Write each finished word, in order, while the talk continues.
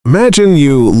Imagine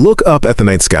you look up at the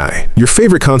night sky. Your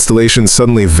favorite constellations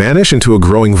suddenly vanish into a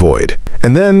growing void.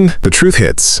 And then the truth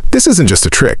hits. This isn't just a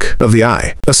trick of the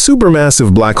eye. A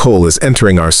supermassive black hole is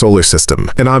entering our solar system,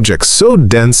 an object so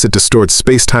dense it distorts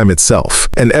space-time itself,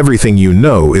 and everything you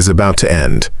know is about to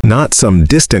end. Not some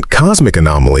distant cosmic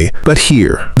anomaly, but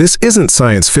here. This isn't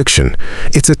science fiction.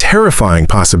 It's a terrifying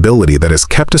possibility that has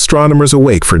kept astronomers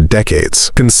awake for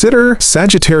decades. Consider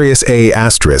Sagittarius A*,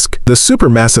 the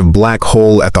supermassive black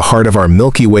hole at the heart of our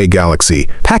Milky Way galaxy,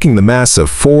 packing the mass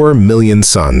of 4 million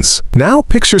suns. Now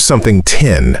picture something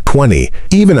 10, 20,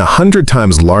 even 100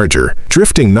 times larger,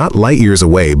 drifting not light years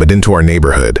away but into our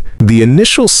neighborhood. The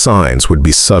initial signs would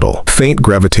be subtle, faint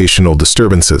gravitational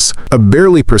disturbances, a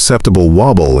barely perceptible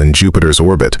wobble in Jupiter's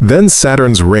orbit. Then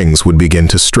Saturn's rings would begin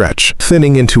to stretch,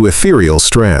 thinning into ethereal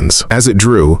strands. As it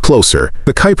drew closer,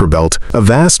 the Kuiper Belt, a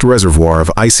vast reservoir of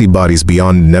icy bodies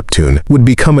beyond Neptune, would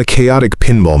become a chaotic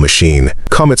pinball machine.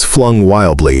 Comets flung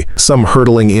wildly, some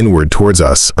hurtling inward towards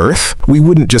us. Earth? We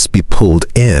wouldn't just be pulled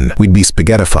in, we'd be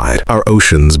spaghettified, our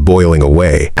oceans boiling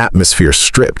away, atmosphere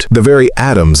stripped, the very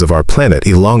atoms of our planet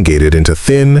elongated into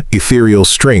thin, ethereal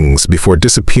strings before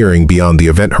disappearing beyond the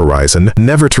event horizon,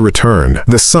 never to return.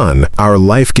 The sun, our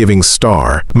life-giving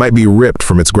star, might be ripped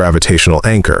from its gravitational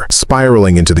anchor,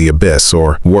 spiraling into the abyss,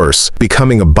 or worse,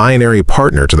 becoming a binary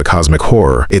partner to the cosmic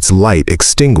horror, its light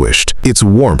extinguished, its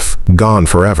warmth gone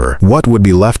forever. What would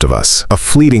be left of us? A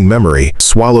fleeting memory,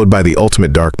 swallowed by the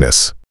ultimate darkness.